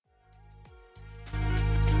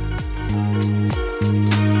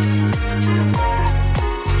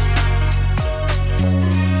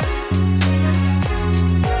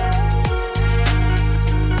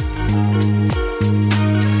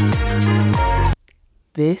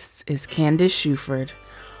This is Candace Shuford.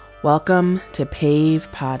 Welcome to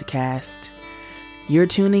Pave Podcast. You're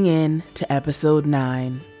tuning in to episode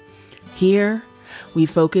 9. Here, we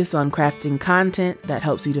focus on crafting content that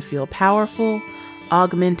helps you to feel powerful,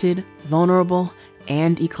 augmented, vulnerable,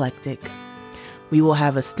 and eclectic. We will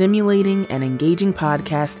have a stimulating and engaging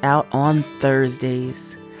podcast out on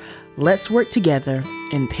Thursdays. Let's work together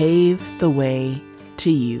and pave the way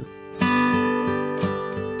to you.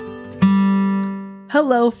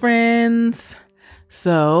 Hello, friends.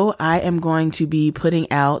 So I am going to be putting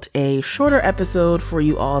out a shorter episode for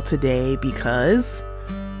you all today because,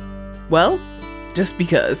 well, just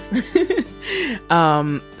because.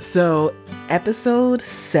 So episode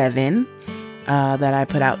 7 that I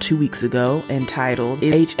put out 2 weeks ago entitled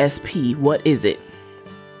HSP, What Is It?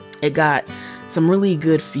 It got some really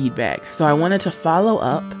good feedback. So I wanted to follow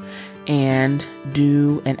up and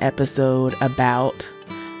do an episode about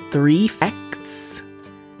 3 facts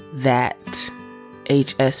that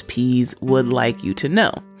HSPs would like you to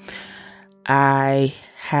know. I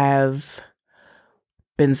have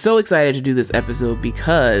been so excited to do this episode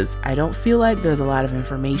because I don't feel like there's a lot of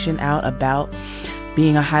information out about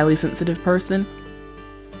being a highly sensitive person.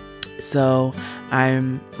 So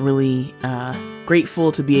I'm really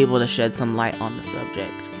grateful to be able to shed some light on the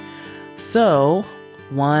subject. So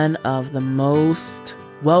one of the most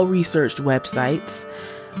well-researched websites,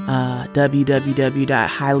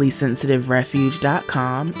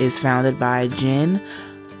 www.highlysensitiverefuge.com, is founded by Jen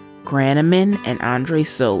Granneman and Andre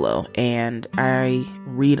Solo, and I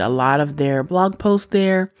read a lot of their blog posts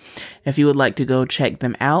there. If you would like to go check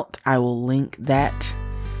them out, I will link that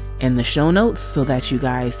in the show notes so that you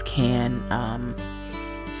guys can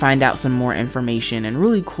find out some more information and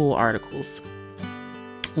really cool articles.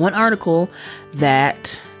 One article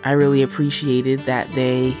that I really appreciated that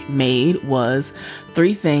they made was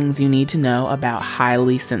 3 things you need to know about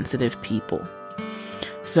highly sensitive people.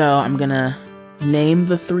 So I'm gonna name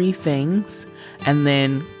the 3 things and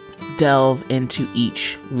then delve into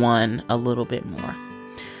each one a little bit more.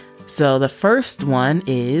 So the first one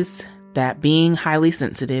is that being highly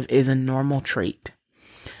sensitive is a normal trait.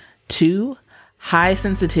 2, high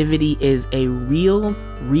sensitivity is a real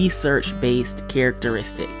research-based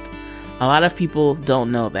characteristic. A lot of people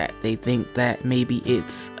don't know that. They think that maybe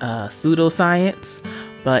it's pseudoscience,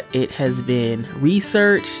 but it has been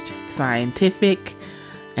researched, scientific,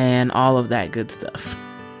 and all of that good stuff.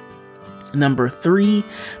 Number 3,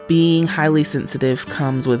 being highly sensitive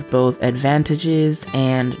comes with both advantages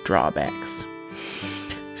and drawbacks.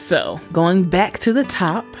 So, going back to the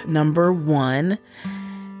top, number 1,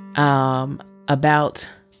 about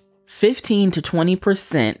 15 to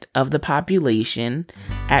 20% of the population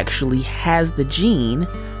actually has the gene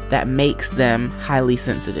that makes them highly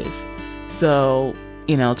sensitive. So,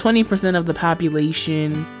 20% of the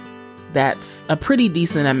population, that's a pretty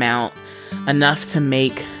decent amount, enough to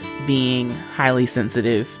make being highly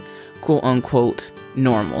sensitive, quote unquote,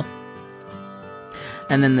 normal.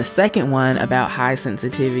 And then the second one about high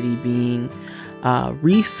sensitivity being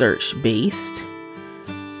research based.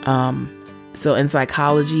 So in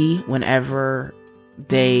psychology, whenever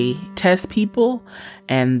they test people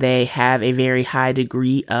and they have a very high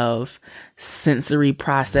degree of sensory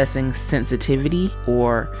processing sensitivity,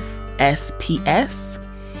 or SPS,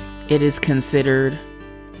 it is considered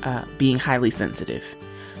being highly sensitive.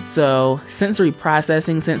 So sensory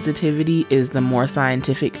processing sensitivity is the more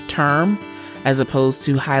scientific term as opposed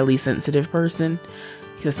to highly sensitive person.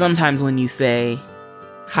 Because sometimes when you say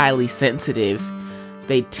highly sensitive,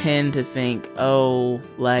 they tend to think,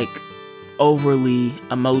 like overly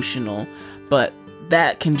emotional, but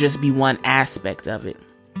that can just be one aspect of it.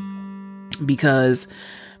 Because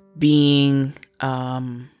being,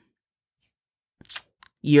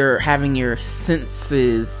 you're having your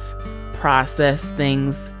senses process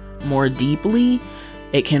things more deeply,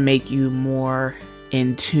 it can make you more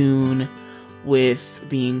in tune with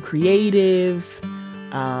being creative,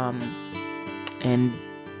 and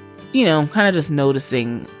kind of just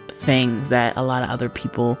noticing things that a lot of other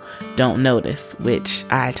people don't notice, which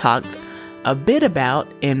I talked a bit about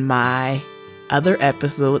in my other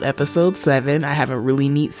episode 7. I have a really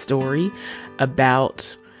neat story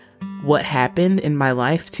about what happened in my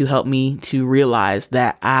life to help me to realize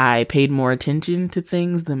that I paid more attention to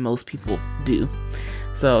things than most people do.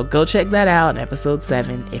 So go check that out in episode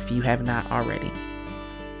 7 if you have not already.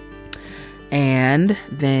 And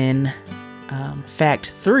then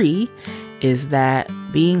fact 3 is that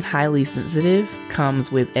being highly sensitive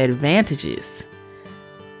comes with advantages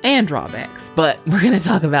and drawbacks, but we're going to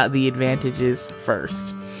talk about the advantages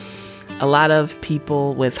first. A lot of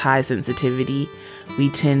people with high sensitivity, we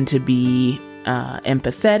tend to be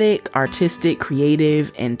empathetic, artistic,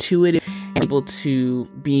 creative, intuitive, and able to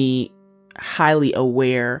be highly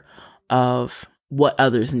aware of what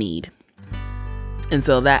others need. And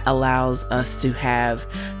so that allows us to have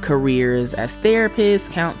careers as therapists,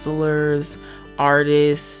 counselors,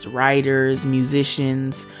 artists, writers,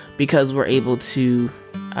 musicians, because we're able to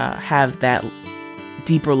have that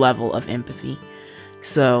deeper level of empathy.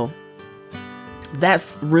 So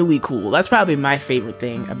that's really cool. That's probably my favorite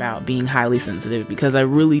thing about being highly sensitive, because I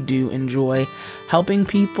really do enjoy helping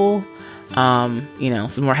people. Some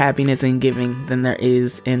more happiness in giving than there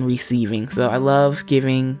is in receiving. So I love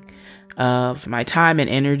giving of my time and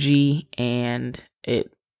energy, and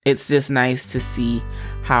it's just nice to see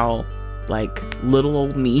how like little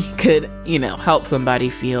old me could, help somebody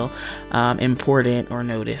feel important or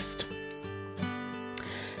noticed.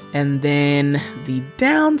 And then the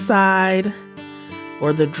downside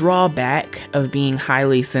or the drawback of being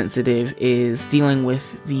highly sensitive is dealing with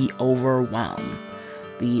the overwhelm,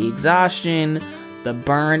 the exhaustion, the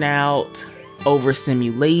burnout,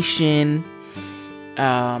 overstimulation.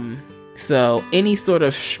 So any sort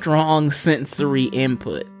of strong sensory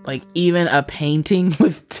input, like even a painting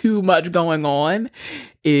with too much going on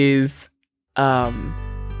is,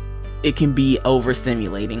 it can be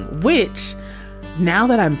overstimulating, which now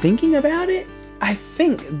that I'm thinking about it, I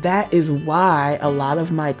think that is why a lot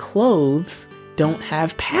of my clothes don't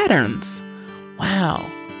have patterns. Wow,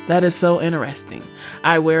 that is so interesting.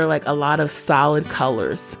 I wear like a lot of solid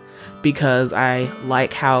colors because I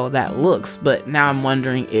like how that looks, but now I'm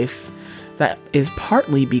wondering if that is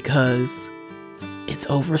partly because it's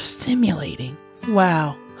overstimulating.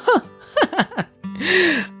 Wow.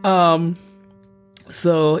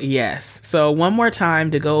 So yes. So one more time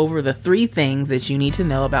to go over the 3 things that you need to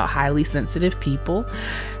know about highly sensitive people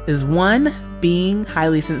is 1, being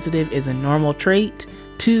highly sensitive is a normal trait.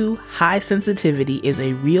 2, high sensitivity is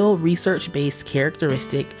a real research-based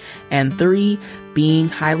characteristic. And 3, being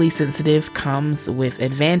highly sensitive comes with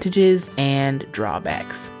advantages and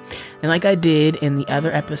drawbacks. And like I did in the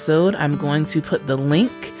other episode, I'm going to put the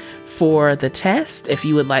link for the test if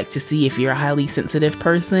you would like to see if you're a highly sensitive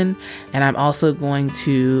person. And I'm also going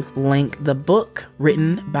to link the book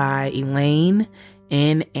written by Elaine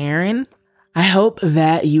N. Aron. I hope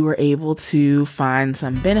that you were able to find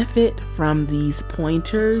some benefit from these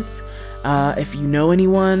pointers. If you know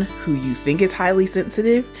anyone who you think is highly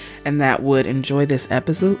sensitive and that would enjoy this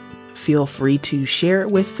episode, feel free to share it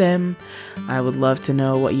with them. I would love to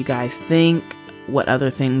know what you guys think, what other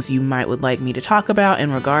things you might would like me to talk about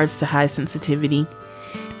in regards to high sensitivity.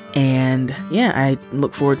 And yeah, I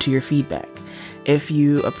look forward to your feedback. If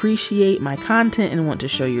you appreciate my content and want to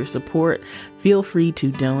show your support, feel free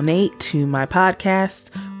to donate to my podcast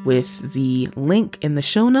with the link in the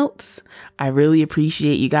show notes. I really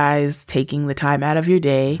appreciate you guys taking the time out of your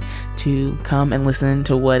day to come and listen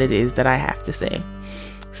to what it is that I have to say.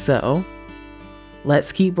 So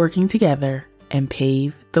let's keep working together and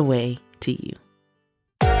pave the way to you.